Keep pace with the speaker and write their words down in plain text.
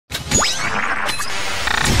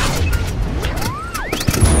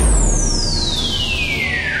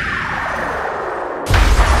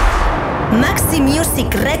Maxi Music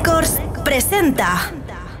Records presenta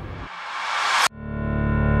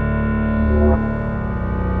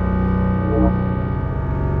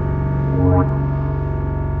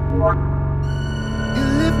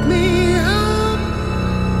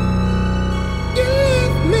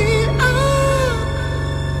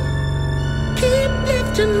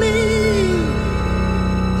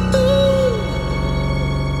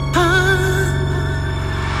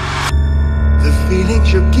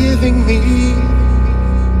feelings you're giving me,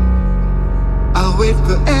 I'll wait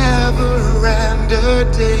forever and a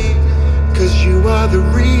day, 'cause you are the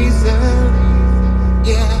reason,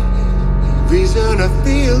 yeah, reason I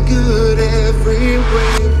feel good every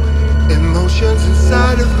way. Emotions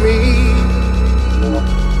inside of me,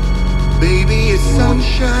 baby, it's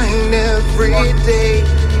sunshine every day.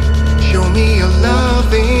 Show me your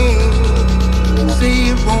loving,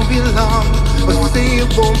 say it won't be long, but say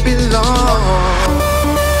it won't be long.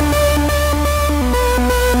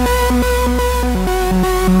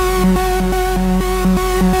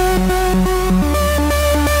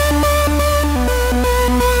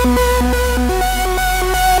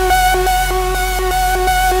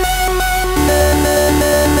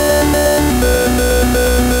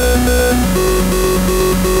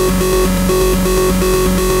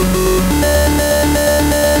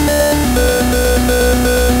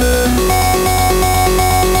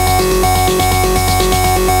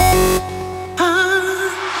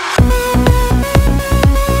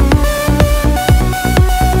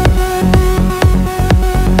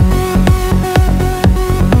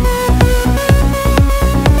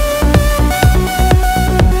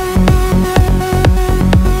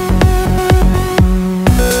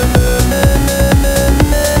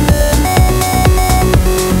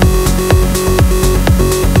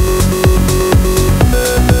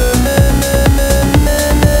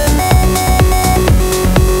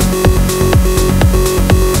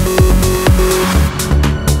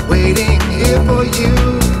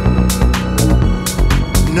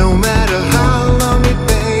 No matter how long it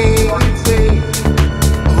may take,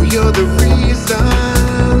 oh, you're the reason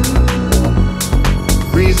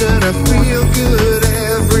I feel good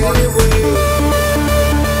every way.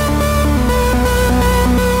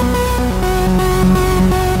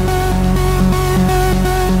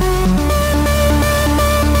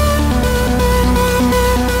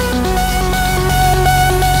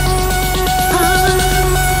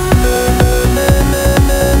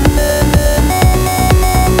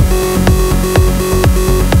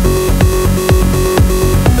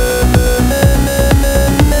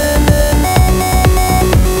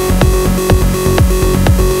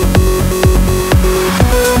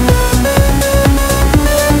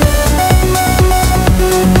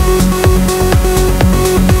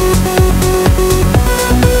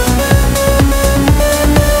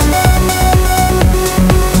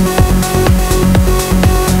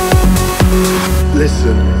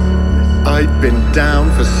 Listen, I'd been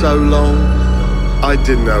down for so long, I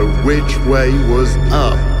didn't know which way was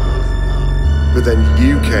up. But then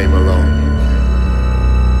you came along,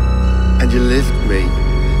 and you lifted